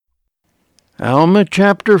Alma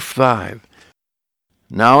chapter 5.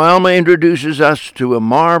 Now Alma introduces us to a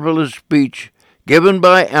marvelous speech given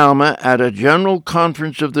by Alma at a general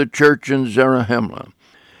conference of the church in Zarahemla.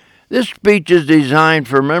 This speech is designed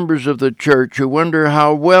for members of the church who wonder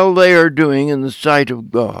how well they are doing in the sight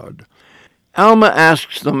of God. Alma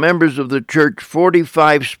asks the members of the church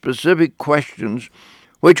 45 specific questions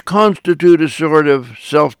which constitute a sort of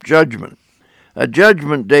self-judgment, a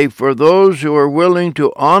judgment day for those who are willing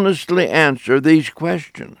to honestly answer these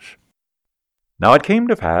questions. Now it came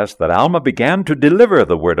to pass that Alma began to deliver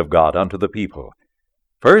the word of God unto the people,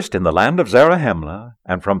 first in the land of Zarahemla,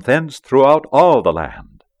 and from thence throughout all the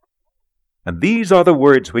land. And these are the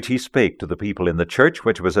words which he spake to the people in the church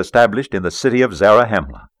which was established in the city of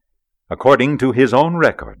Zarahemla, according to his own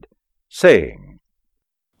record, saying,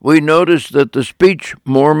 We notice that the speech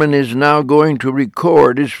Mormon is now going to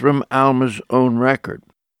record is from Alma's own record.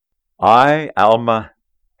 I, Alma,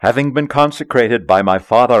 having been consecrated by my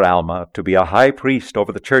father Alma to be a high priest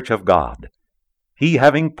over the church of God, he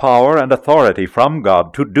having power and authority from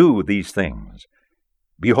God to do these things,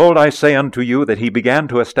 behold, I say unto you that he began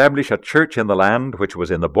to establish a church in the land which was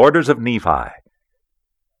in the borders of Nephi,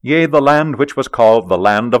 yea, the land which was called the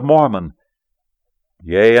land of Mormon.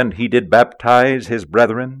 Yea, and he did baptize his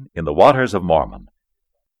brethren in the waters of Mormon.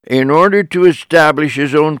 In order to establish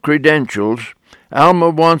his own credentials, Alma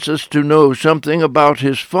wants us to know something about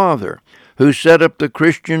his father, who set up the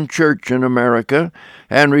Christian church in America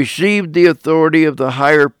and received the authority of the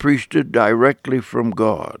higher priesthood directly from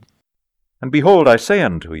God. And behold, I say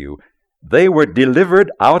unto you, they were delivered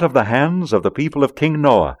out of the hands of the people of King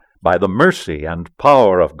Noah by the mercy and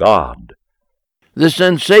power of God. The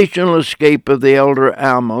sensational escape of the elder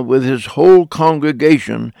Alma with his whole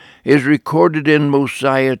congregation is recorded in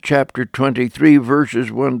Mosiah chapter 23,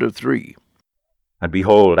 verses 1 to 3. And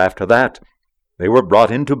behold, after that, they were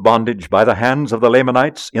brought into bondage by the hands of the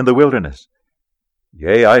Lamanites in the wilderness.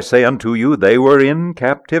 Yea, I say unto you, they were in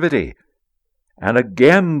captivity. And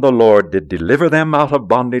again the Lord did deliver them out of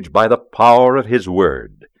bondage by the power of his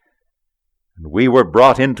word. And we were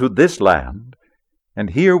brought into this land,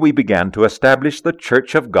 and here we began to establish the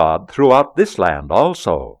church of God throughout this land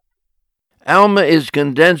also. Alma is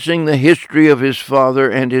condensing the history of his father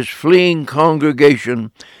and his fleeing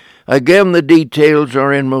congregation. Again, the details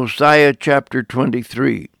are in Mosiah chapter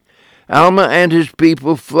 23. Alma and his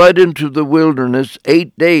people fled into the wilderness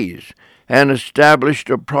 8 days and established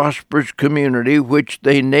a prosperous community which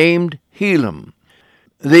they named Helam.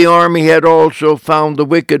 The army had also found the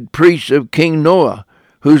wicked priests of King Noah,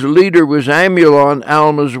 whose leader was Amulon,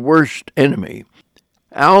 Alma's worst enemy.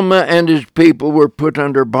 Alma and his people were put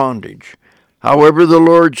under bondage. However, the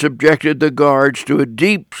Lord subjected the guards to a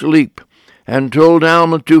deep sleep and told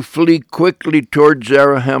Alma to flee quickly toward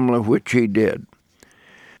Zarahemla, which he did.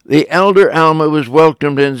 The elder Alma was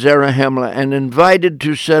welcomed in Zarahemla and invited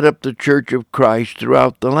to set up the Church of Christ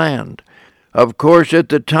throughout the land. Of course, at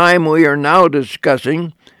the time we are now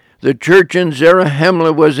discussing, the church in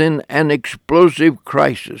Zarahemla was in an explosive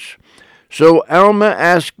crisis. So Alma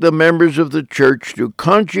asked the members of the church to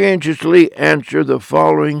conscientiously answer the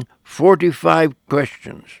following 45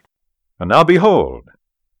 questions. And now behold,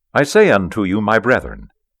 I say unto you, my brethren,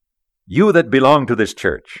 you that belong to this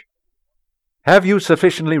church, have you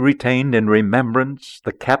sufficiently retained in remembrance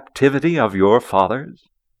the captivity of your fathers?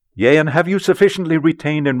 Yea, and have you sufficiently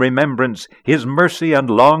retained in remembrance his mercy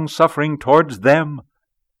and long-suffering towards them?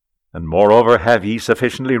 And moreover, have ye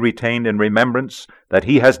sufficiently retained in remembrance that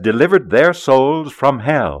he has delivered their souls from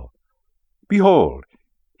hell? Behold,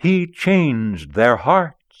 he changed their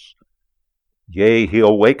hearts. Yea, he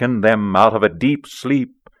awakened them out of a deep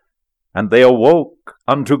sleep, and they awoke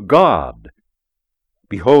unto God.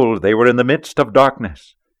 Behold, they were in the midst of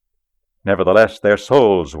darkness. Nevertheless, their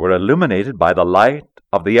souls were illuminated by the light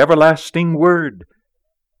of the everlasting word.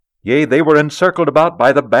 Yea, they were encircled about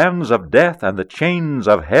by the bands of death and the chains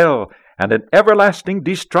of hell, and an everlasting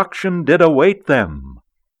destruction did await them.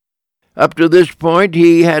 Up to this point,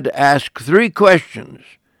 he had asked 3 questions.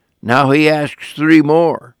 Now he asks 3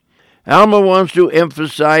 more. Alma wants to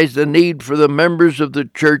emphasize the need for the members of the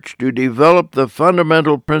church to develop the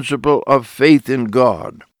fundamental principle of faith in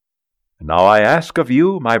God. Now I ask of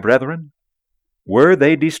you, my brethren, were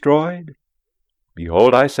they destroyed?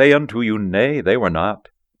 Behold, I say unto you, nay, they were not.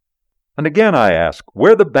 And again I ask,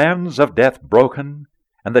 were the bands of death broken,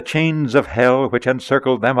 and the chains of hell which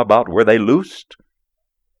encircled them about, were they loosed?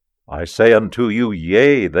 I say unto you,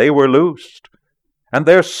 yea, they were loosed, and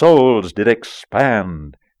their souls did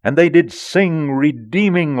expand, and they did sing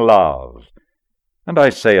redeeming love. And I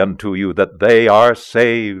say unto you that they are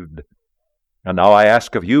saved. And now I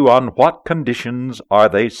ask of you, on what conditions are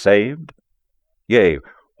they saved? Yea,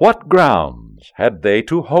 what grounds had they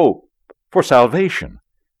to hope for salvation?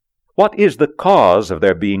 What is the cause of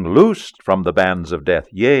their being loosed from the bands of death,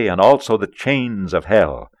 yea, and also the chains of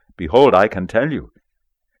hell? Behold, I can tell you.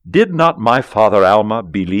 Did not my father Alma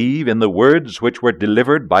believe in the words which were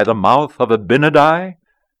delivered by the mouth of Abinadi?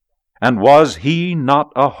 And was he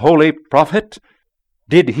not a holy prophet?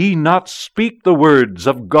 Did he not speak the words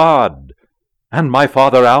of God? And my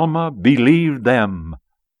father Alma believed them.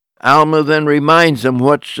 Alma then reminds them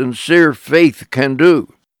what sincere faith can do.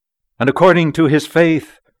 And according to his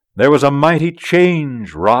faith, there was a mighty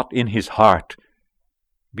change wrought in his heart.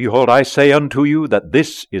 Behold, I say unto you that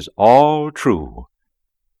this is all true.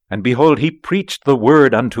 And behold, he preached the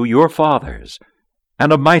word unto your fathers,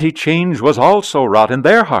 and a mighty change was also wrought in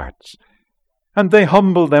their hearts. And they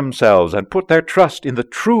humbled themselves, and put their trust in the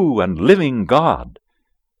true and living God.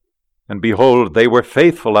 And behold, they were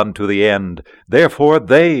faithful unto the end, therefore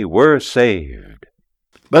they were saved.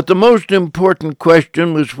 But the most important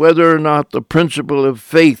question was whether or not the principle of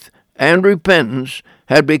faith and repentance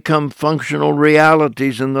had become functional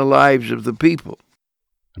realities in the lives of the people.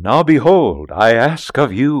 Now behold, I ask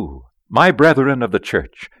of you, my brethren of the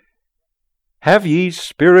church, have ye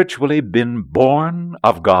spiritually been born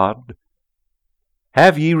of God?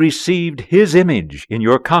 Have ye received his image in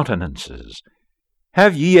your countenances?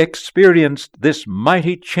 Have ye experienced this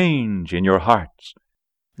mighty change in your hearts?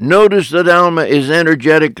 Notice that Alma is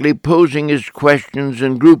energetically posing his questions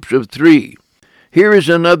in groups of three. Here is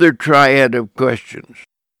another triad of questions.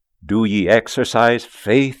 Do ye exercise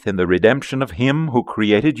faith in the redemption of him who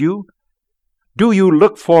created you? Do you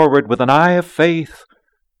look forward with an eye of faith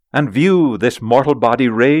and view this mortal body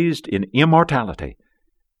raised in immortality,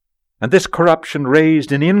 and this corruption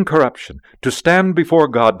raised in incorruption, to stand before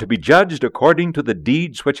God to be judged according to the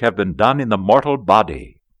deeds which have been done in the mortal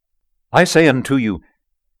body? I say unto you,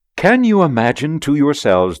 can you imagine to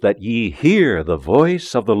yourselves that ye hear the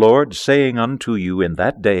voice of the Lord saying unto you in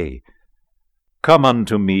that day, Come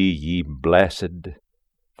unto me, ye blessed,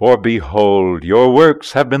 for behold, your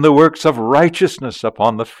works have been the works of righteousness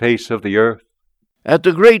upon the face of the earth. At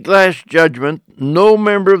the great last judgment, no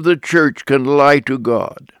member of the church can lie to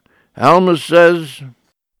God. Alma says,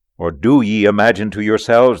 Or do ye imagine to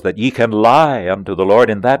yourselves that ye can lie unto the Lord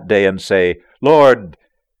in that day and say, Lord,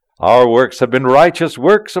 our works have been righteous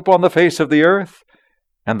works upon the face of the earth,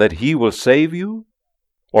 and that he will save you?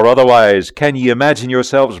 Or otherwise, can ye imagine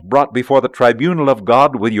yourselves brought before the tribunal of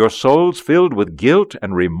God with your souls filled with guilt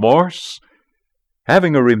and remorse,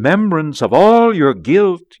 having a remembrance of all your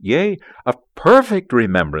guilt, yea, a perfect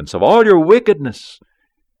remembrance of all your wickedness,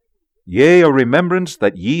 yea, a remembrance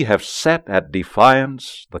that ye have set at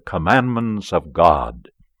defiance the commandments of God?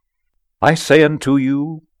 I say unto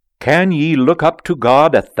you, can ye look up to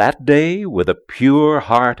God at that day with a pure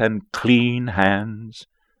heart and clean hands?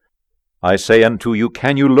 I say unto you,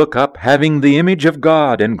 can you look up, having the image of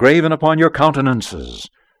God engraven upon your countenances?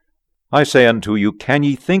 I say unto you, can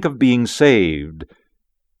ye think of being saved,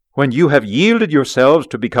 when you have yielded yourselves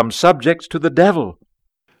to become subjects to the devil?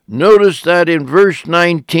 Notice that in verse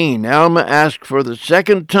 19, Alma asked for the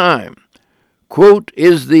second time, quote,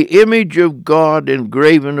 is the image of God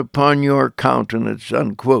engraven upon your countenance,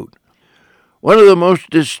 unquote. One of the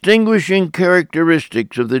most distinguishing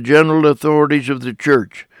characteristics of the general authorities of the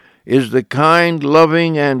church is the kind,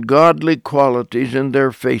 loving, and godly qualities in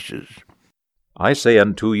their faces. I say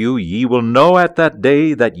unto you, ye will know at that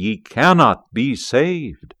day that ye cannot be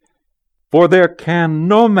saved. For there can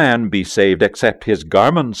no man be saved except his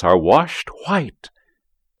garments are washed white.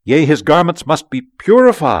 Yea, his garments must be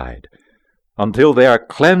purified, until they are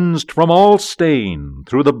cleansed from all stain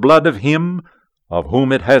through the blood of him of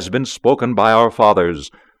whom it has been spoken by our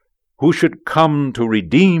fathers, who should come to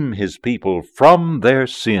redeem his people from their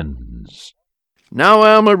sins. Now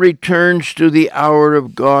Alma returns to the hour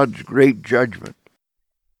of God's great judgment.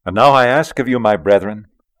 And now I ask of you, my brethren,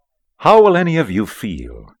 how will any of you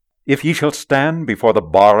feel if ye shall stand before the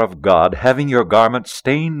bar of God, having your garments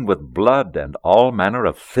stained with blood and all manner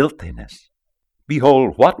of filthiness?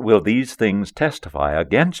 Behold, what will these things testify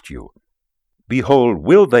against you? Behold,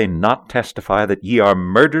 will they not testify that ye are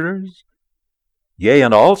murderers? Yea,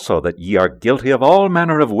 and also that ye are guilty of all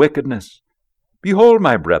manner of wickedness. Behold,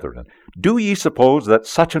 my brethren, do ye suppose that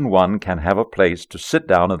such an one can have a place to sit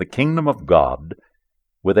down in the kingdom of God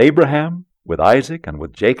with Abraham, with Isaac, and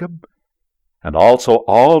with Jacob, and also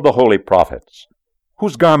all the holy prophets,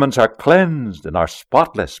 whose garments are cleansed and are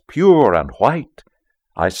spotless, pure, and white?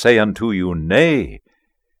 I say unto you, nay,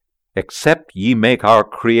 except ye make our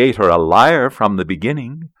Creator a liar from the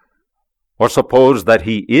beginning, or suppose that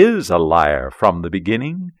he is a liar from the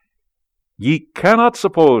beginning, Ye cannot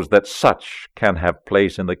suppose that such can have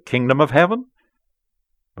place in the kingdom of heaven.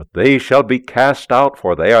 But they shall be cast out,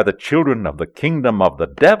 for they are the children of the kingdom of the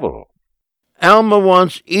devil. Alma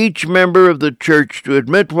wants each member of the church to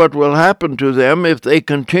admit what will happen to them if they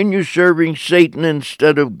continue serving Satan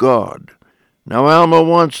instead of God. Now Alma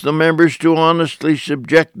wants the members to honestly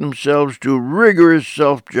subject themselves to rigorous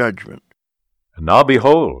self-judgment. And now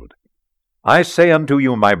behold, I say unto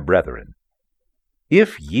you, my brethren,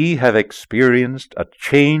 if ye have experienced a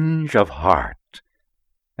change of heart,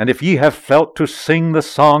 and if ye have felt to sing the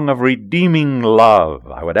song of redeeming love,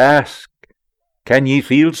 I would ask, can ye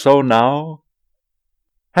feel so now?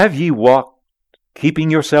 Have ye walked, keeping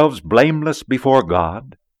yourselves blameless before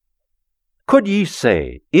God? Could ye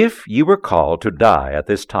say, if ye were called to die at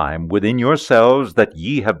this time within yourselves, that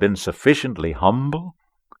ye have been sufficiently humble,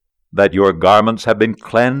 that your garments have been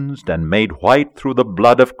cleansed and made white through the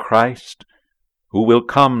blood of Christ, who will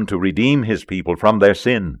come to redeem his people from their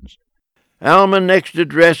sins? Alma next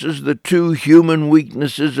addresses the two human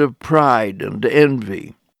weaknesses of pride and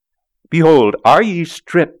envy. Behold, are ye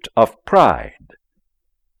stripped of pride?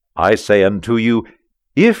 I say unto you,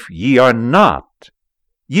 if ye are not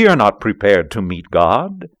prepared to meet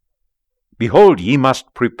God. Behold, ye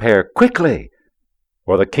must prepare quickly,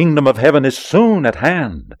 for the kingdom of heaven is soon at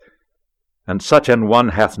hand, and such an one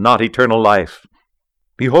hath not eternal life.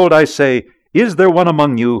 Behold, I say, is there one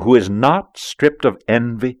among you who is not stripped of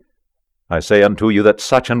envy? I say unto you that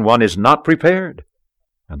such an one is not prepared,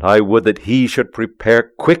 and I would that he should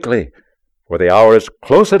prepare quickly, for the hour is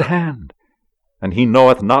close at hand, and he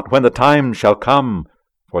knoweth not when the time shall come,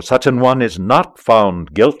 for such an one is not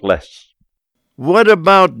found guiltless. What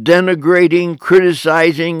about denigrating,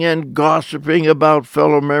 criticizing, and gossiping about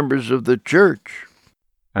fellow members of the church?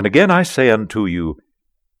 And again I say unto you,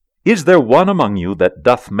 is there one among you that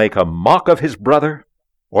doth make a mock of his brother,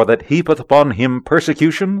 or that heapeth upon him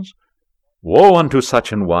persecutions? Woe unto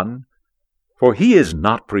such an one, for he is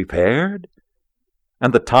not prepared.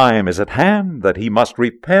 And the time is at hand that he must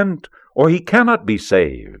repent, or he cannot be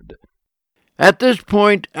saved. At this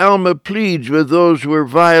point, Alma pleads with those who are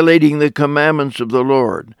violating the commandments of the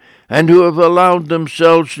Lord, and who have allowed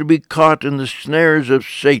themselves to be caught in the snares of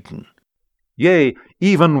Satan. Yea,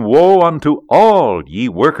 even woe unto all ye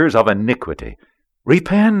workers of iniquity.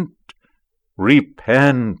 Repent,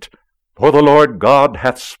 repent, for the Lord God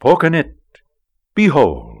hath spoken it.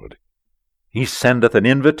 Behold, he sendeth an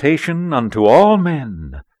invitation unto all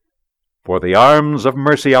men. For the arms of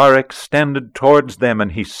mercy are extended towards them,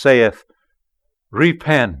 and he saith,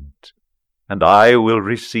 Repent, and I will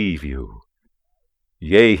receive you.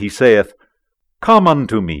 Yea, he saith, Come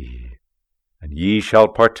unto me, and ye shall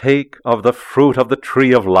partake of the fruit of the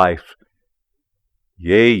tree of life.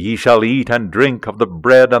 Yea, ye shall eat and drink of the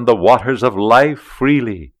bread and the waters of life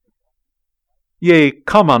freely. Yea,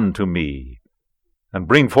 come unto me, and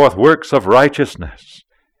bring forth works of righteousness,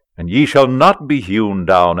 and ye shall not be hewn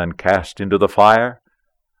down and cast into the fire.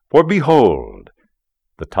 For behold,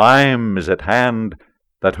 the time is at hand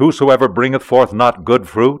that whosoever bringeth forth not good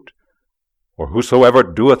fruit, or whosoever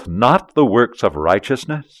doeth not the works of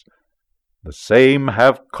righteousness, the same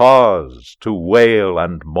have cause to wail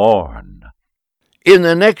and mourn. In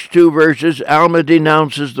the next two verses, Alma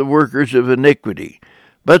denounces the workers of iniquity,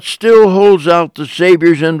 but still holds out the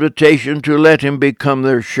Savior's invitation to let him become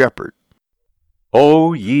their shepherd.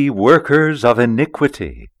 O ye workers of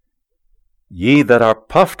iniquity, ye that are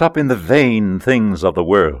puffed up in the vain things of the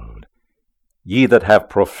world, ye that have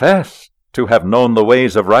professed to have known the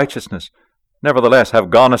ways of righteousness, nevertheless have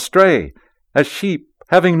gone astray, as sheep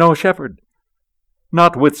having no shepherd.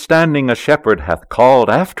 Notwithstanding a shepherd hath called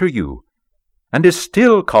after you, and is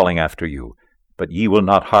still calling after you, but ye will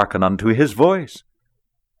not hearken unto his voice.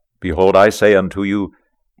 Behold, I say unto you,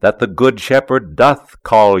 that the good shepherd doth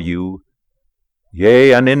call you,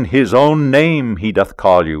 yea, and in his own name he doth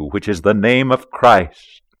call you, which is the name of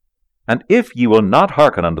Christ. And if ye will not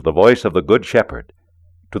hearken unto the voice of the good shepherd,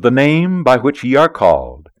 to the name by which ye are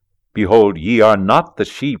called, behold, ye are not the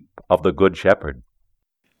sheep of the good shepherd.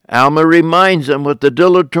 Alma reminds them what the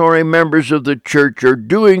dilatory members of the church are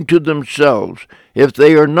doing to themselves if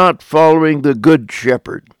they are not following the good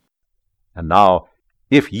shepherd. And now,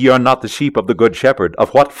 if ye are not the sheep of the good shepherd,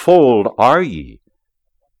 of what fold are ye?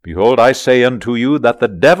 Behold, I say unto you that the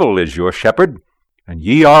devil is your shepherd, and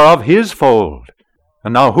ye are of his fold.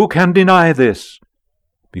 And now who can deny this?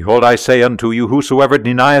 Behold, I say unto you, whosoever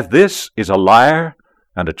denieth this is a liar,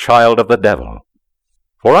 and a child of the devil.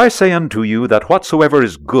 For I say unto you that whatsoever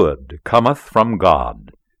is good cometh from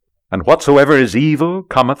God, and whatsoever is evil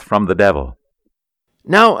cometh from the devil.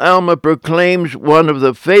 Now Alma proclaims one of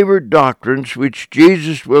the favored doctrines which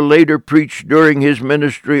Jesus will later preach during his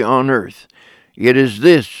ministry on earth. It is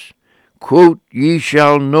this, quote, "Ye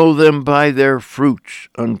shall know them by their fruits,"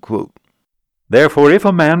 unquote. Therefore if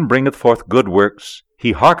a man bringeth forth good works,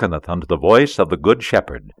 he hearkeneth unto the voice of the good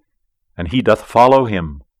shepherd, and he doth follow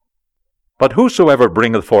him. But whosoever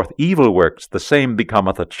bringeth forth evil works, the same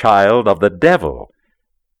becometh a child of the devil.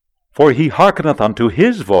 For he hearkeneth unto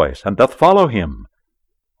his voice, and doth follow him.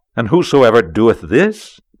 And whosoever doeth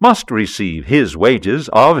this must receive his wages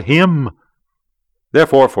of him.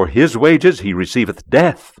 Therefore for his wages he receiveth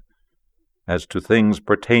death, as to things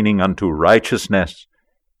pertaining unto righteousness,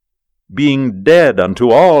 being dead unto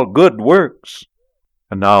all good works.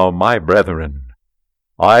 And now, my brethren,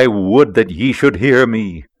 I would that ye should hear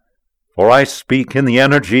me, for I speak in the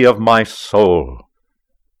energy of my soul.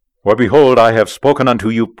 For behold, I have spoken unto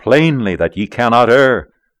you plainly that ye cannot err,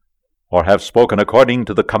 or have spoken according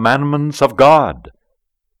to the commandments of God.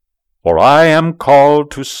 For I am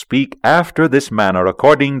called to speak after this manner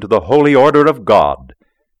according to the holy order of God,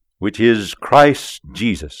 which is Christ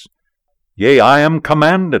Jesus. Yea, I am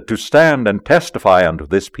commanded to stand and testify unto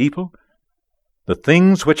this people the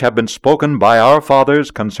things which have been spoken by our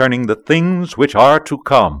fathers concerning the things which are to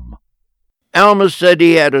come. Alma said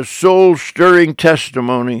he had a soul-stirring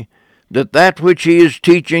testimony that which he is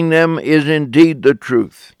teaching them is indeed the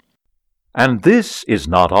truth. And this is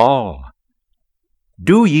not all.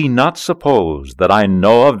 Do ye not suppose that I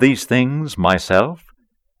know of these things myself?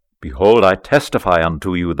 Behold, I testify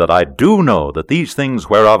unto you that I do know that these things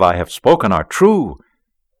whereof I have spoken are true.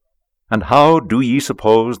 And how do ye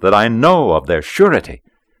suppose that I know of their surety?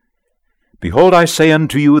 Behold, I say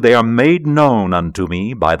unto you, they are made known unto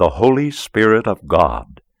me by the Holy Spirit of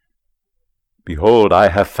God. Behold, I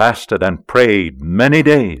have fasted and prayed many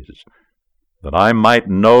days, that I might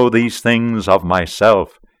know these things of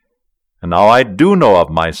myself. And now I do know of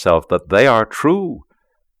myself that they are true.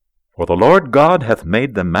 For the Lord God hath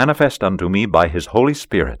made them manifest unto me by his Holy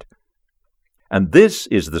Spirit. And this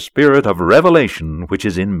is the spirit of revelation which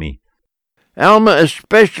is in me. Alma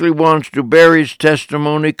especially wants to bear his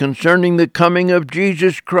testimony concerning the coming of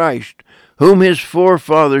Jesus Christ, whom his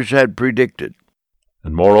forefathers had predicted.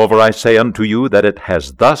 And moreover I say unto you that it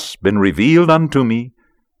has thus been revealed unto me,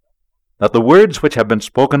 that the words which have been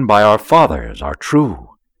spoken by our fathers are true.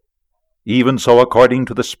 Even so according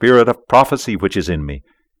to the spirit of prophecy which is in me,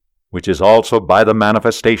 which is also by the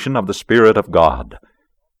manifestation of the Spirit of God.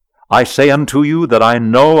 I say unto you that I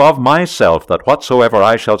know of myself that whatsoever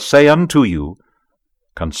I shall say unto you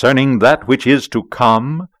concerning that which is to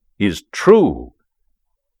come is true.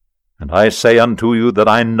 And I say unto you that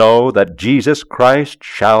I know that Jesus Christ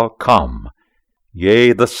shall come,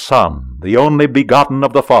 yea, the Son, the only begotten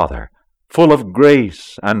of the Father, full of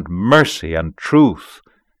grace and mercy and truth.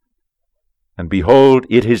 And behold,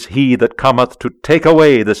 it is he that cometh to take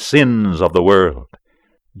away the sins of the world,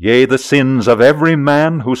 yea, the sins of every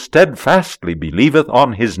man who steadfastly believeth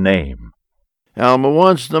on his name. Alma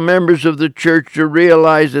wants the members of the church to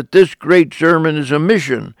realize that this great sermon is a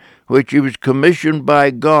mission which he was commissioned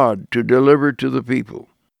by God to deliver to the people.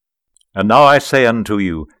 And now I say unto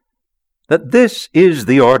you, that this is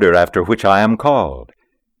the order after which I am called,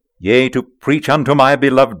 yea, to preach unto my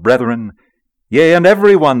beloved brethren, yea, and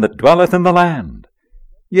every one that dwelleth in the land,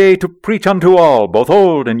 yea, to preach unto all, both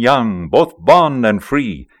old and young, both bond and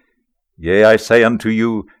free. Yea, I say unto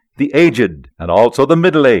you, the aged, and also the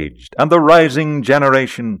middle-aged, and the rising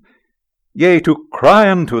generation, yea, to cry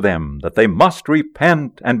unto them that they must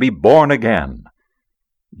repent and be born again.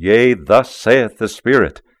 Yea, thus saith the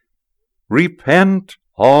Spirit, Repent,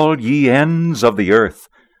 all ye ends of the earth,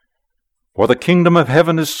 for the kingdom of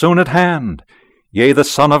heaven is soon at hand. Yea, the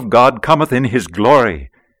Son of God cometh in his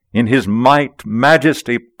glory, in his might,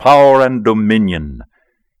 majesty, power, and dominion.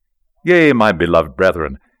 Yea, my beloved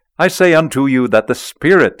brethren, I say unto you that the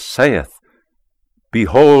Spirit saith,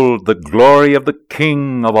 Behold, the glory of the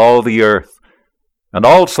King of all the earth, and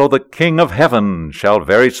also the King of heaven shall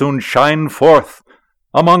very soon shine forth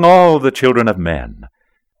among all the children of men.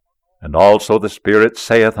 And also the Spirit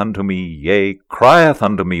saith unto me, yea, crieth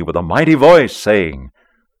unto me with a mighty voice, saying,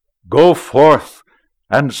 Go forth,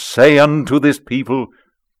 and say unto this people,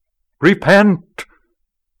 Repent,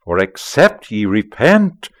 for except ye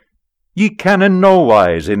repent, ye can in no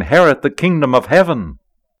wise inherit the kingdom of heaven.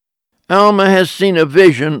 Alma has seen a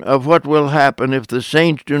vision of what will happen if the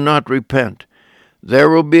saints do not repent. There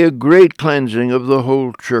will be a great cleansing of the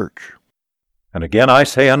whole church. And again I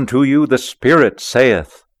say unto you, the Spirit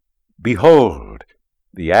saith, Behold,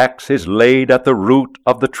 the axe is laid at the root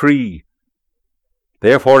of the tree.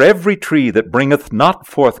 Therefore every tree that bringeth not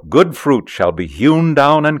forth good fruit shall be hewn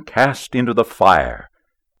down and cast into the fire.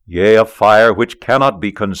 Yea, a fire which cannot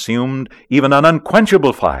be consumed, even an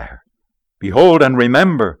unquenchable fire. Behold and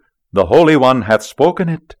remember, the Holy One hath spoken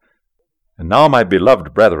it. And now, my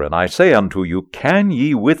beloved brethren, I say unto you, can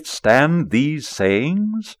ye withstand these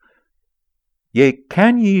sayings? Yea,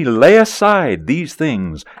 can ye lay aside these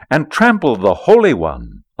things, and trample the Holy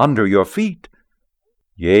One under your feet?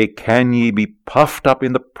 Yea, can ye be puffed up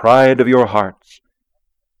in the pride of your hearts?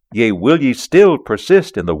 Yea, will ye still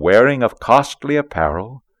persist in the wearing of costly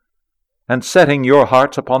apparel, and setting your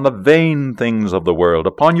hearts upon the vain things of the world,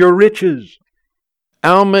 upon your riches?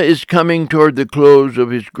 Alma is coming toward the close of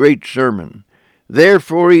his great sermon.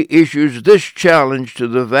 Therefore he issues this challenge to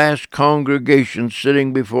the vast congregation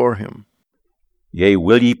sitting before him. Yea,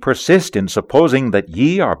 will ye persist in supposing that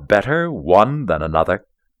ye are better one than another?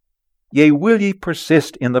 Yea, will ye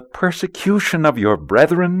persist in the persecution of your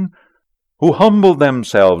brethren, who humble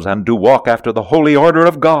themselves and do walk after the holy order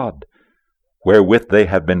of God, wherewith they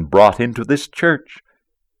have been brought into this church,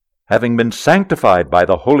 having been sanctified by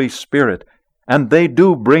the Holy Spirit, and they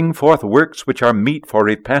do bring forth works which are meet for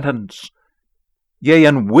repentance? Yea,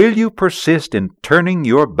 and will you persist in turning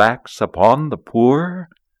your backs upon the poor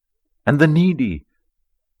and the needy,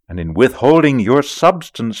 and in withholding your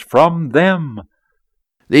substance from them?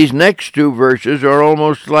 These next two verses are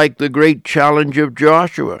almost like the great challenge of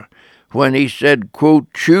Joshua, when he said,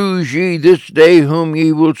 quote, choose ye this day whom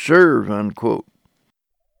ye will serve, unquote.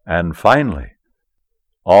 And finally,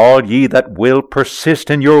 all ye that will persist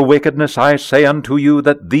in your wickedness, I say unto you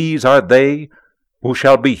that these are they who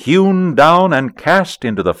shall be hewn down and cast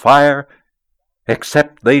into the fire,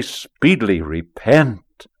 except they speedily repent.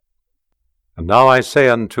 And now I say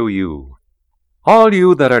unto you, all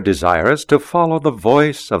you that are desirous to follow the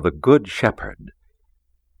voice of the Good Shepherd,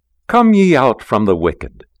 come ye out from the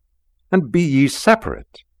wicked, and be ye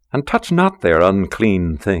separate, and touch not their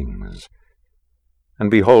unclean things. And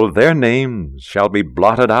behold, their names shall be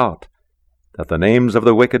blotted out, that the names of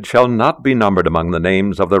the wicked shall not be numbered among the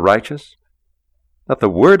names of the righteous, that the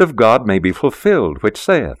word of God may be fulfilled, which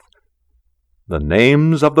saith, the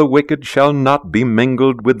names of the wicked shall not be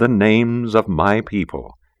mingled with the names of my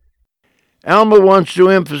people. Alma wants to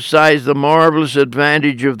emphasize the marvelous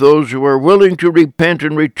advantage of those who are willing to repent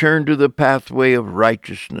and return to the pathway of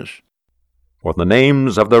righteousness. For the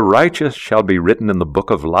names of the righteous shall be written in the book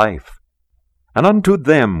of life, and unto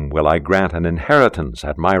them will I grant an inheritance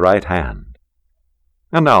at my right hand.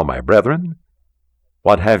 And now, my brethren,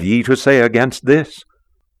 what have ye to say against this?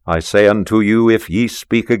 I say unto you, if ye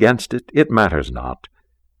speak against it, it matters not,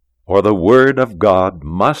 for the word of God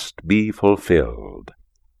must be fulfilled.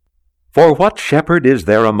 For what shepherd is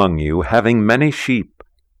there among you, having many sheep,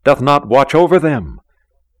 doth not watch over them,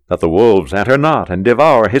 that the wolves enter not and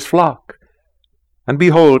devour his flock? And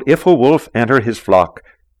behold, if a wolf enter his flock,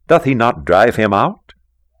 doth he not drive him out?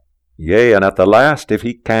 Yea, and at the last, if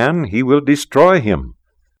he can, he will destroy him.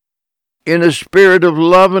 In a spirit of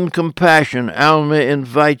love and compassion, Alma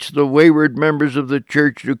invites the wayward members of the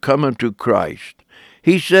church to come unto Christ.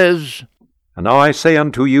 He says, And now I say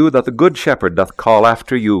unto you that the Good Shepherd doth call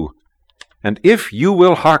after you, and if you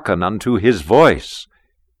will hearken unto his voice,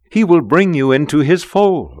 he will bring you into his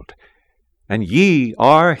fold. And ye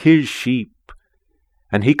are his sheep.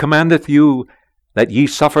 And he commandeth you that ye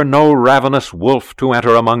suffer no ravenous wolf to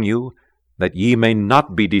enter among you, that ye may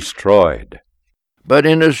not be destroyed. But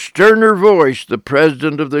in a sterner voice, the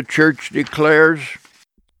president of the church declares,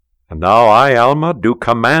 And now I, Alma, do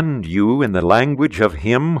command you in the language of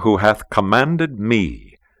him who hath commanded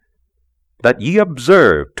me, that ye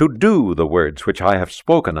observe to do the words which I have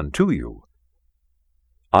spoken unto you.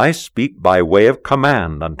 I speak by way of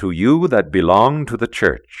command unto you that belong to the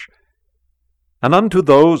church, and unto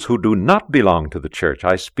those who do not belong to the church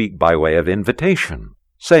I speak by way of invitation,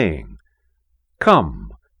 saying,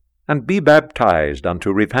 Come, and be baptized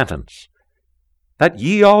unto repentance, that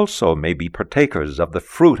ye also may be partakers of the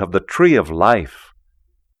fruit of the tree of life.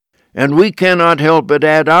 And we cannot help but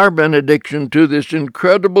add our benediction to this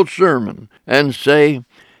incredible sermon and say,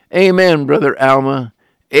 Amen, Brother Alma,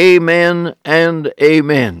 amen and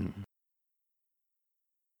amen.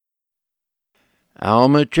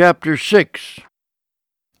 Alma chapter 6.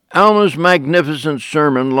 Alma's magnificent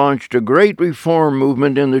sermon launched a great reform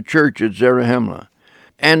movement in the church at Zarahemla,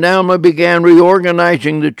 and Alma began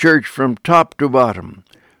reorganizing the church from top to bottom.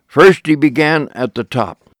 First he began at the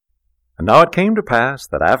top. And now it came to pass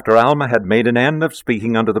that after Alma had made an end of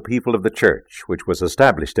speaking unto the people of the church, which was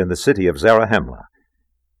established in the city of Zarahemla,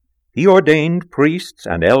 he ordained priests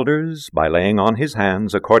and elders by laying on his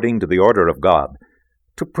hands, according to the order of God,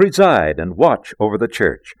 to preside and watch over the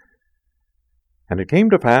church. And it came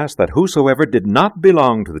to pass that whosoever did not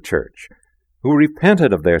belong to the church, who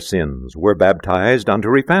repented of their sins, were baptized unto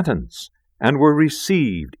repentance, and were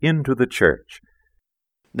received into the church.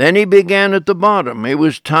 Then he began at the bottom. It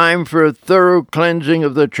was time for a thorough cleansing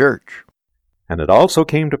of the church. And it also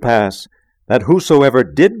came to pass that whosoever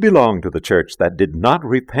did belong to the church that did not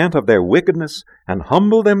repent of their wickedness and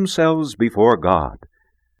humble themselves before God,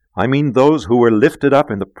 I mean those who were lifted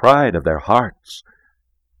up in the pride of their hearts,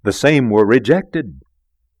 the same were rejected,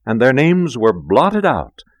 and their names were blotted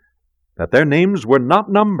out, that their names were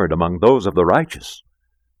not numbered among those of the righteous.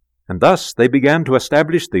 And thus they began to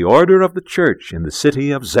establish the order of the church in the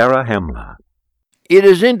city of Zarahemla. It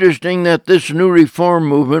is interesting that this new reform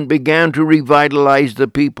movement began to revitalize the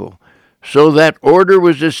people, so that order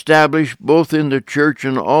was established both in the church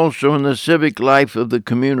and also in the civic life of the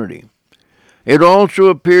community. It also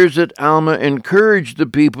appears that Alma encouraged the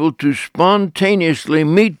people to spontaneously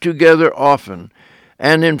meet together often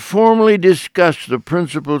and informally discuss the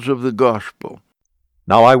principles of the gospel.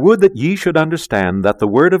 Now I would that ye should understand that the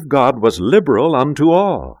word of God was liberal unto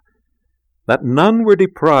all, that none were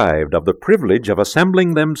deprived of the privilege of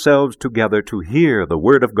assembling themselves together to hear the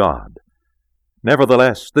word of God.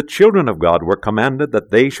 Nevertheless, the children of God were commanded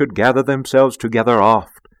that they should gather themselves together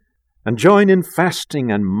oft, and join in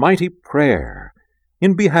fasting and mighty prayer,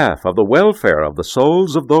 in behalf of the welfare of the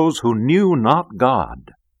souls of those who knew not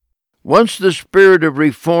God. Once the spirit of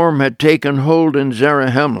reform had taken hold in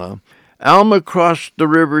Zarahemla, Alma crossed the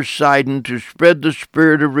river Sidon to spread the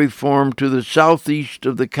spirit of reform to the southeast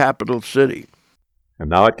of the capital city. And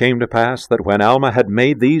now it came to pass that when Alma had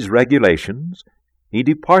made these regulations, he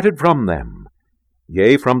departed from them,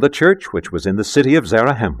 yea, from the church which was in the city of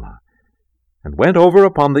Zarahemla, and went over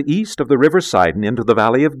upon the east of the river Sidon into the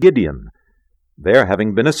valley of Gideon, there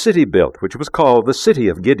having been a city built, which was called the city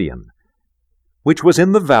of Gideon, which was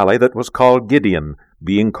in the valley that was called Gideon,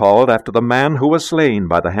 being called after the man who was slain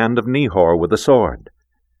by the hand of Nehor with the sword.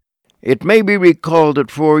 It may be recalled that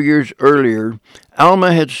 4 years earlier,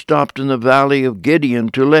 Alma had stopped in the valley of Gideon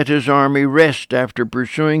to let his army rest after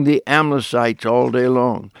pursuing the Amalekites all day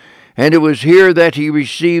long. And it was here that he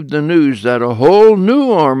received the news that a whole new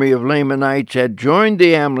army of Lamanites had joined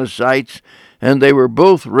the Amalekites, and they were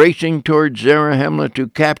both racing toward Zarahemla to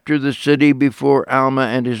capture the city before Alma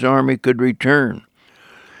and his army could return.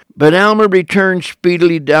 But Alma returned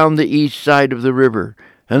speedily down the east side of the river,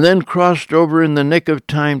 and then crossed over in the nick of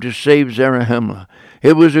time to save Zarahemla.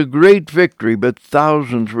 It was a great victory, but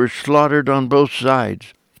thousands were slaughtered on both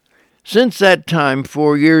sides. Since that time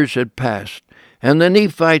 4 years had passed, and the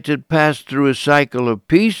Nephites had passed through a cycle of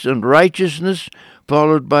peace and righteousness,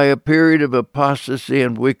 followed by a period of apostasy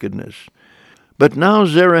and wickedness. But now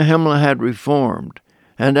Zarahemla had reformed,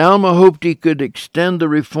 and Alma hoped he could extend the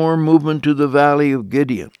reform movement to the valley of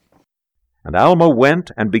Gideon. And Alma went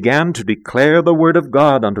and began to declare the word of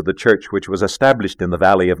God unto the church which was established in the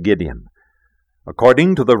valley of Gideon,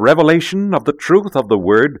 according to the revelation of the truth of the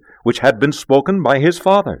word which had been spoken by his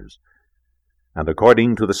fathers, and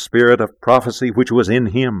according to the spirit of prophecy which was in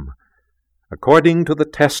him, according to the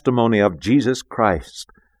testimony of Jesus Christ,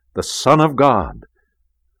 the Son of God,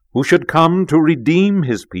 who should come to redeem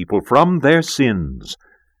his people from their sins,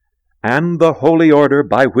 and the holy order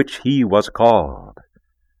by which he was called.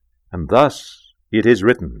 And thus it is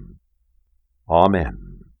written,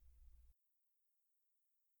 Amen.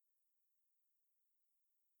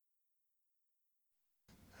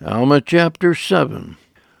 Alma chapter 7.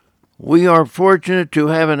 We are fortunate to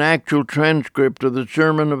have an actual transcript of the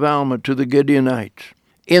sermon of Alma to the Gideonites.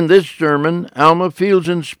 In this sermon, Alma feels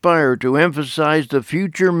inspired to emphasize the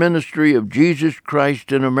future ministry of Jesus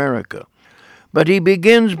Christ in America. But he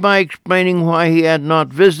begins by explaining why he had not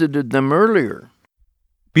visited them earlier.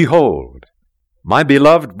 Behold, my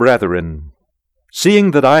beloved brethren,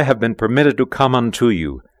 seeing that I have been permitted to come unto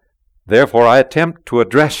you, therefore I attempt to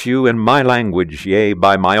address you in my language, yea,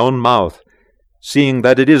 by my own mouth, seeing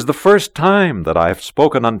that it is the first time that I have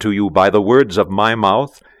spoken unto you by the words of my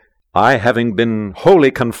mouth, I having been wholly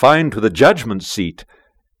confined to the judgment seat,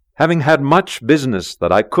 having had much business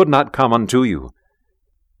that I could not come unto you.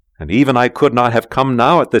 And even I could not have come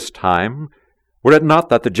now at this time, were it not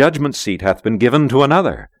that the judgment seat hath been given to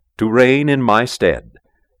another, to reign in my stead.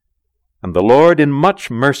 And the Lord in much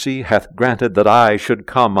mercy hath granted that I should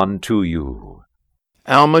come unto you.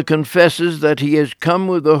 Alma confesses that he has come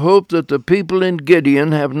with the hope that the people in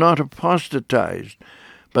Gideon have not apostatized,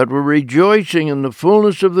 but were rejoicing in the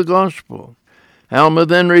fullness of the gospel. Alma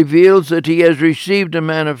then reveals that he has received a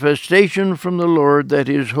manifestation from the Lord that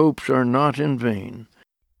his hopes are not in vain.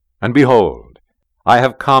 And behold, I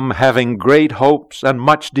have come having great hopes and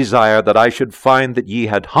much desire that I should find that ye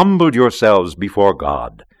had humbled yourselves before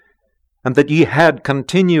God, and that ye had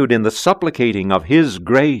continued in the supplicating of his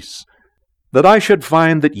grace, that I should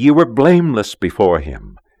find that ye were blameless before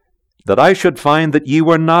him, that I should find that ye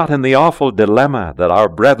were not in the awful dilemma that our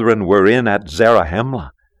brethren were in at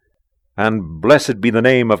Zarahemla. And blessed be the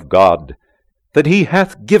name of God, that he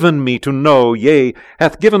hath given me to know, yea,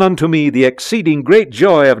 hath given unto me the exceeding great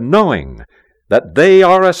joy of knowing that they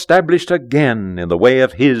are established again in the way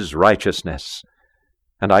of his righteousness.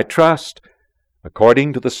 And I trust,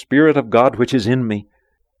 according to the Spirit of God which is in me,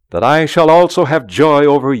 that I shall also have joy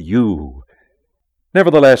over you.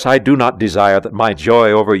 Nevertheless, I do not desire that my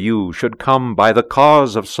joy over you should come by the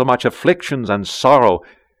cause of so much afflictions and sorrow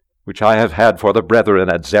which I have had for the brethren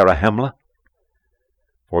at Zarahemla.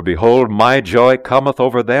 For behold, my joy cometh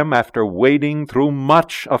over them after wading through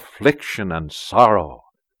much affliction and sorrow.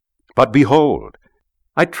 But behold,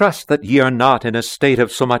 I trust that ye are not in a state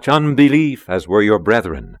of so much unbelief as were your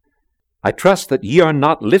brethren. I trust that ye are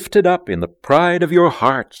not lifted up in the pride of your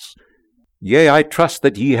hearts. Yea, I trust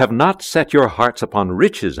that ye have not set your hearts upon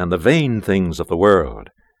riches and the vain things of the world.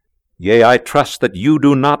 Yea, I trust that you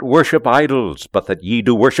do not worship idols, but that ye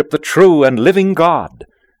do worship the true and living God,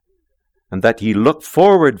 and that ye look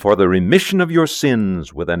forward for the remission of your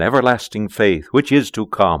sins with an everlasting faith which is to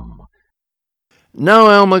come. Now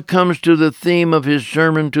Alma comes to the theme of his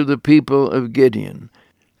sermon to the people of Gideon.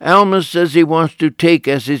 Alma says he wants to take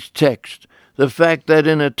as his text the fact that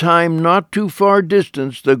in a time not too far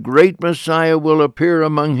distant the great Messiah will appear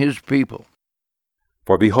among his people.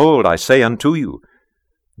 For behold, I say unto you,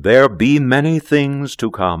 there be many things to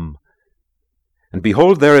come. And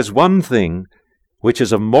behold, there is one thing which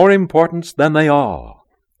is of more importance than they all.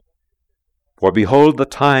 For behold, the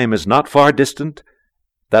time is not far distant,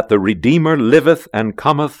 that the Redeemer liveth and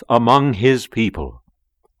cometh among his people.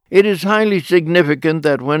 It is highly significant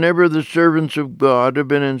that whenever the servants of God have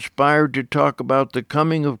been inspired to talk about the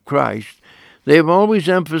coming of Christ, they have always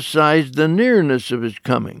emphasized the nearness of his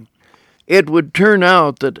coming. It would turn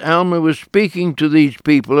out that Alma was speaking to these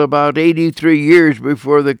people about 83 years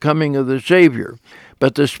before the coming of the Savior,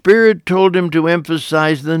 but the Spirit told him to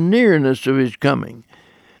emphasize the nearness of his coming.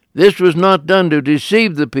 This was not done to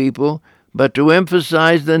deceive the people, but to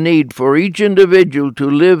emphasize the need for each individual to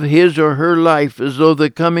live his or her life as though the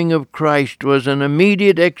coming of Christ was an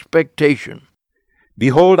immediate expectation.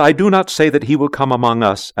 Behold, I do not say that he will come among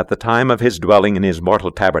us at the time of his dwelling in his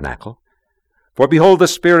mortal tabernacle. For behold, the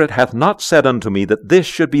Spirit hath not said unto me that this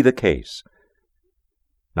should be the case.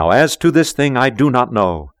 Now as to this thing I do not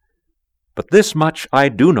know, but this much I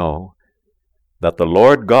do know, that the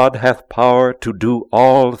Lord God hath power to do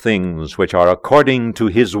all things which are according to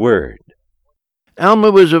his word.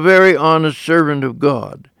 Alma was a very honest servant of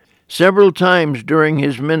God. Several times during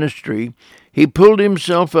his ministry, he pulled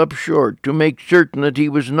himself up short to make certain that he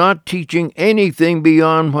was not teaching anything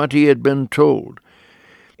beyond what he had been told.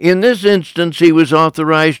 In this instance, he was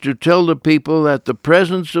authorized to tell the people that the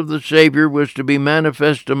presence of the Savior was to be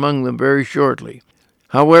manifest among them very shortly.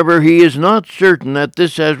 However, he is not certain that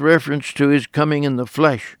this has reference to his coming in the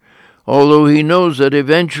flesh, although he knows that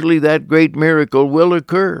eventually that great miracle will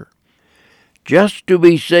occur. Just to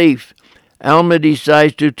be safe, Alma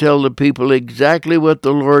decides to tell the people exactly what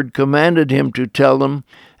the Lord commanded him to tell them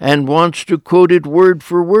and wants to quote it word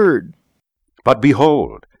for word. But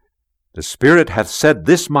behold, the Spirit hath said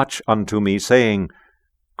this much unto me, saying,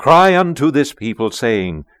 Cry unto this people,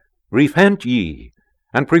 saying, Repent ye,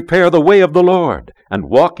 and prepare the way of the Lord, and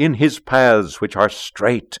walk in his paths which are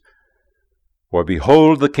straight. For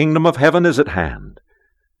behold, the kingdom of heaven is at hand,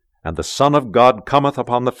 and the Son of God cometh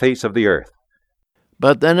upon the face of the earth.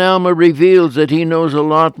 But then Alma reveals that he knows a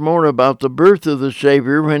lot more about the birth of the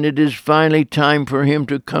Savior when it is finally time for him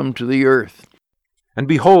to come to the earth. And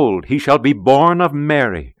behold, he shall be born of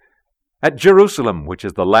Mary, at Jerusalem, which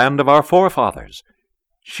is the land of our forefathers,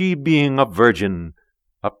 she being a virgin,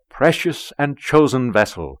 a precious and chosen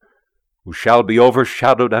vessel, who shall be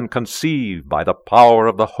overshadowed and conceive by the power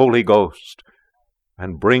of the Holy Ghost,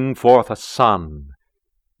 and bring forth a son,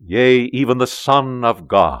 yea, even the Son of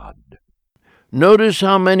God. Notice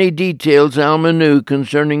how many details Alma knew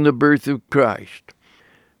concerning the birth of Christ.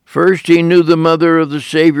 First, he knew the mother of the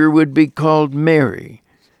Savior would be called Mary.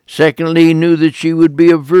 Secondly, he knew that she would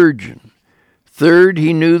be a virgin. Third,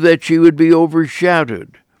 he knew that she would be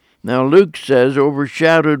overshadowed. Now, Luke says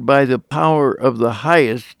overshadowed by the power of the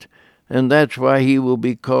highest, and that's why he will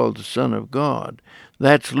be called the Son of God.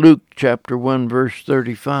 That's Luke chapter 1, verse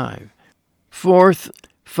 35. Fourth,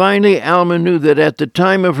 finally, Alma knew that at the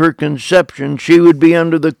time of her conception, she would be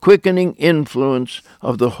under the quickening influence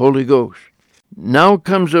of the Holy Ghost. Now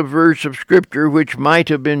comes a verse of Scripture which might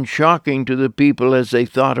have been shocking to the people as they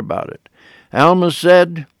thought about it. Alma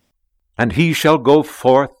said, "And he shall go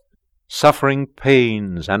forth, suffering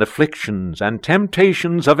pains and afflictions and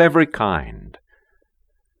temptations of every kind.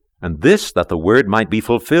 And this that the word might be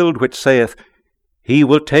fulfilled which saith, He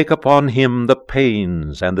will take upon him the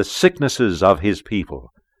pains and the sicknesses of his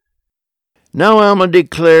people." Now Alma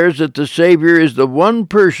declares that the Savior is the one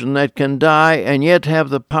person that can die and yet have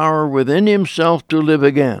the power within himself to live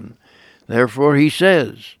again. Therefore he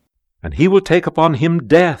says, "And he will take upon him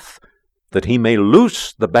death, that he may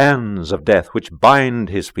loose the bands of death which bind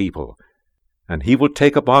his people. And he will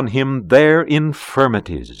take upon him their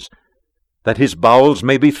infirmities, that his bowels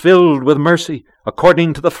may be filled with mercy,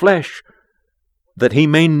 according to the flesh, that he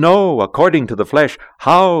may know, according to the flesh,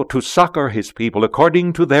 how to succor his people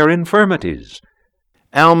according to their infirmities."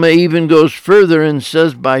 Alma even goes further and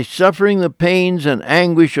says, by suffering the pains and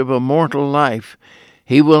anguish of a mortal life,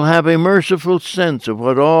 he will have a merciful sense of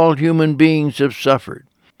what all human beings have suffered.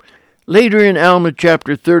 Later in Alma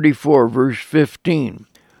chapter 34, verse 15,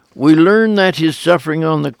 we learn that his suffering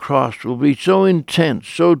on the cross will be so intense,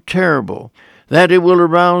 so terrible, that it will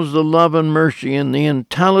arouse the love and mercy and the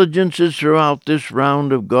intelligences throughout this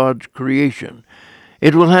round of God's creation.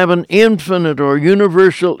 It will have an infinite or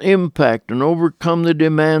universal impact and overcome the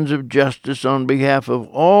demands of justice on behalf of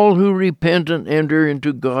all who repent and enter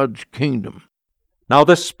into God's kingdom. Now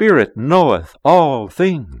the Spirit knoweth all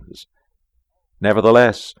things.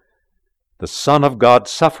 Nevertheless, the Son of God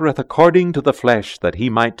suffereth according to the flesh, that he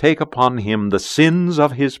might take upon him the sins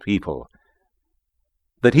of his people,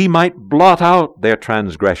 that he might blot out their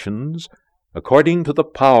transgressions, according to the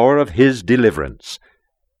power of his deliverance.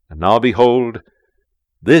 And now behold,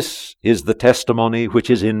 this is the testimony which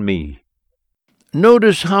is in me.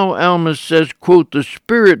 Notice how Alma says, quote, "The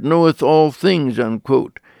Spirit knoweth all things,"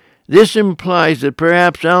 unquote. This implies that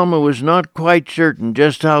perhaps Alma was not quite certain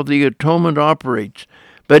just how the atonement operates,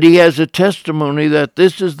 but he has a testimony that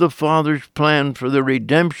this is the Father's plan for the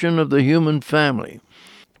redemption of the human family.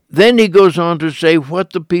 Then he goes on to say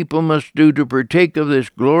what the people must do to partake of this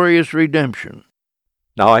glorious redemption.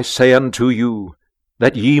 "Now I say unto you,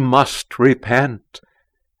 that ye must repent,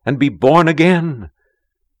 and be born again.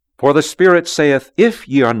 For the Spirit saith, If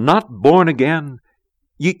ye are not born again,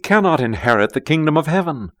 ye cannot inherit the kingdom of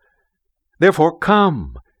heaven. Therefore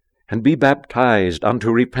come, and be baptized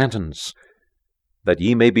unto repentance, that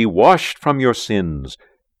ye may be washed from your sins,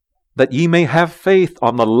 that ye may have faith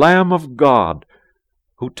on the Lamb of God,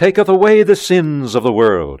 who taketh away the sins of the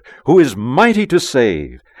world, who is mighty to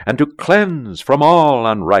save, and to cleanse from all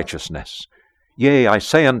unrighteousness. Yea, I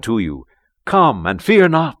say unto you, come, and fear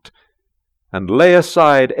not, and lay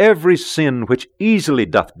aside every sin which easily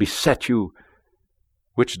doth beset you,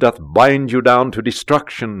 which doth bind you down to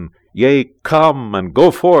destruction. Yea, come, and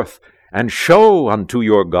go forth, and show unto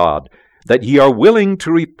your God that ye are willing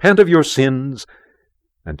to repent of your sins,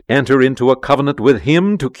 and enter into a covenant with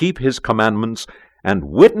him to keep his commandments, and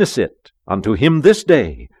witness it unto him this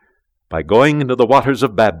day, by going into the waters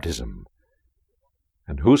of baptism.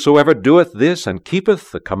 And whosoever doeth this, and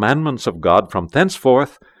keepeth the commandments of God from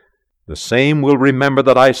thenceforth, the same will remember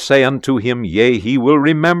that I say unto him, yea, he will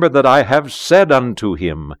remember that I have said unto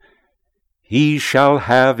him, he shall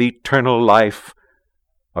have eternal life,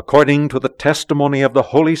 according to the testimony of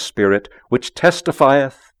the Holy Spirit, which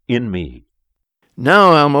testifieth in me."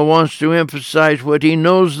 Now Alma wants to emphasize what he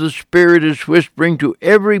knows the Spirit is whispering to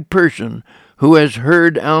every person who has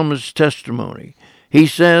heard Alma's testimony. He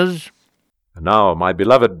says, "And now, my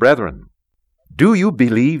beloved brethren, do you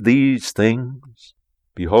believe these things?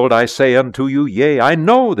 Behold, I say unto you, yea, I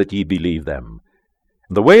know that ye believe them.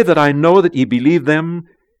 And the way that I know that ye believe them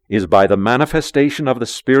is by the manifestation of the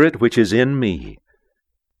Spirit which is in me.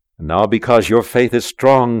 And now because your faith is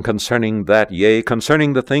strong concerning that, yea,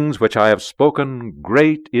 concerning the things which I have spoken,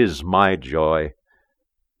 great is my joy.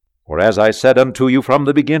 For as I said unto you from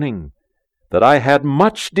the beginning, that I had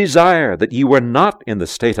much desire that ye were not in the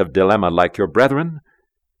state of dilemma like your brethren,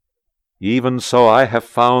 even so I have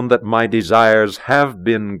found that my desires have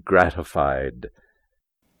been gratified."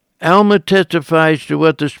 Alma testifies to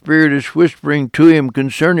what the Spirit is whispering to him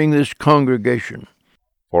concerning this congregation.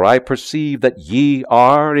 "For I perceive that ye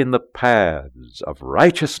are in the paths of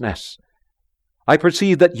righteousness. I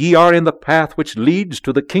perceive that ye are in the path which leads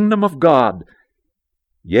to the kingdom of God.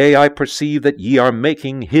 Yea, I perceive that ye are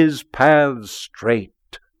making his paths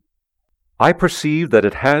straight. I perceive that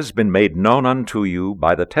it has been made known unto you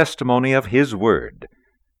by the testimony of his word,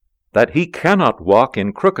 that he cannot walk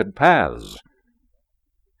in crooked paths.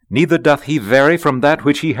 Neither doth he vary from that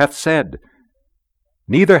which he hath said.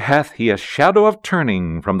 neither hath he a shadow of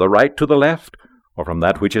turning from the right to the left, or from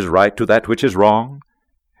that which is right to that which is wrong.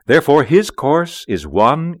 Therefore his course is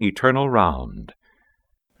one eternal round.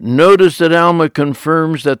 Notice that Alma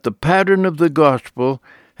confirms that the pattern of the gospel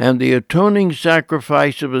and the atoning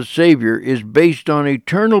sacrifice of a Savior is based on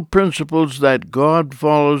eternal principles that God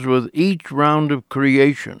follows with each round of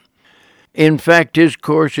creation. In fact, his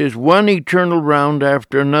course is one eternal round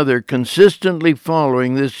after another, consistently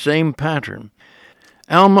following this same pattern.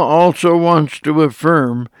 Alma also wants to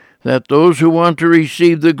affirm that those who want to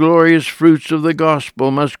receive the glorious fruits of the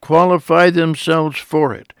gospel must qualify themselves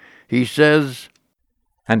for it. He says,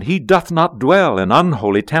 And he doth not dwell in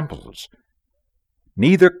unholy temples.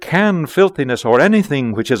 Neither can filthiness or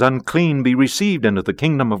anything which is unclean be received into the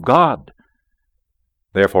kingdom of God.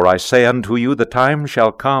 Therefore I say unto you, the time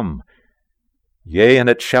shall come, yea, and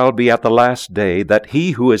it shall be at the last day, that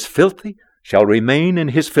he who is filthy shall remain in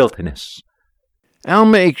his filthiness.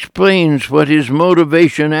 Alma explains what his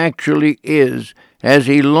motivation actually is as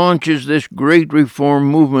he launches this great reform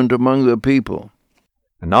movement among the people.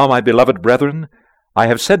 And now, my beloved brethren, I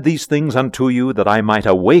have said these things unto you that I might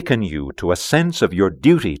awaken you to a sense of your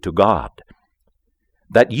duty to God,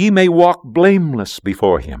 that ye may walk blameless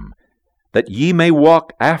before him, that ye may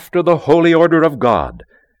walk after the holy order of God,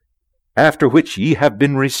 after which ye have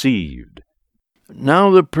been received. Now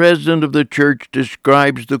the president of the church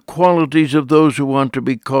describes the qualities of those who want to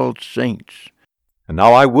be called saints. And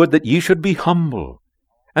now I would that ye should be humble,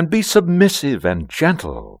 and be submissive and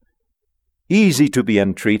gentle, easy to be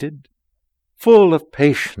entreated, full of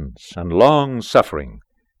patience and long-suffering,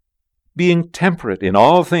 being temperate in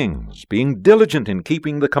all things, being diligent in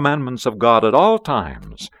keeping the commandments of God at all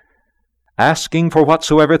times, asking for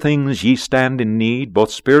whatsoever things ye stand in need,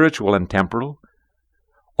 both spiritual and temporal,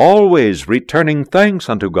 always returning thanks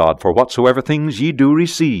unto God for whatsoever things ye do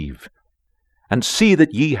receive, and see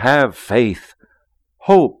that ye have faith,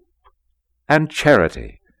 hope, and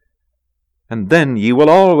charity, and then ye will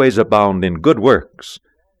always abound in good works.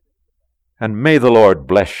 And may the Lord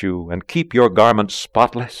bless you, and keep your garments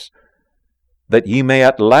spotless, that ye may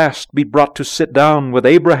at last be brought to sit down with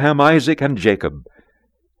Abraham, Isaac, and Jacob,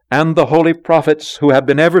 and the holy prophets who have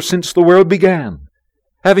been ever since the world began,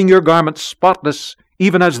 having your garments spotless,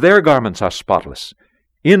 even as their garments are spotless,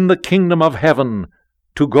 in the kingdom of heaven,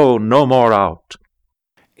 to go no more out.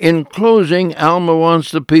 In closing, Alma wants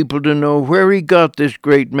the people to know where he got this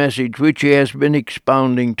great message which he has been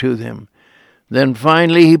expounding to them. Then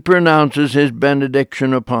finally he pronounces his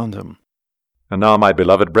benediction upon them. And now, my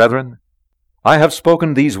beloved brethren, I have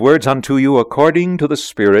spoken these words unto you according to the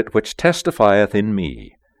Spirit which testifieth in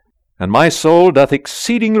me. And my soul doth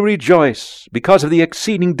exceedingly rejoice, because of the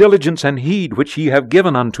exceeding diligence and heed which ye have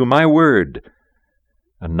given unto my word.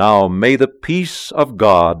 And now may the peace of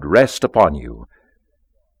God rest upon you,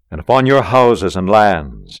 and upon your houses and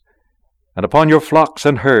lands, and upon your flocks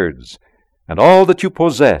and herds, and all that you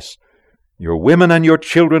possess, your women and your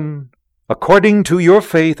children, according to your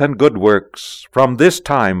faith and good works, from this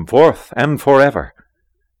time forth and forever.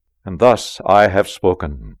 And thus I have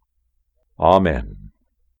spoken. Amen.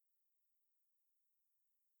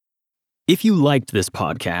 If you liked this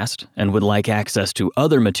podcast and would like access to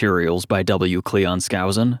other materials by W. Cleon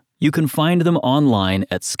Skousen, you can find them online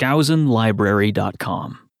at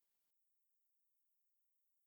skousenlibrary.com.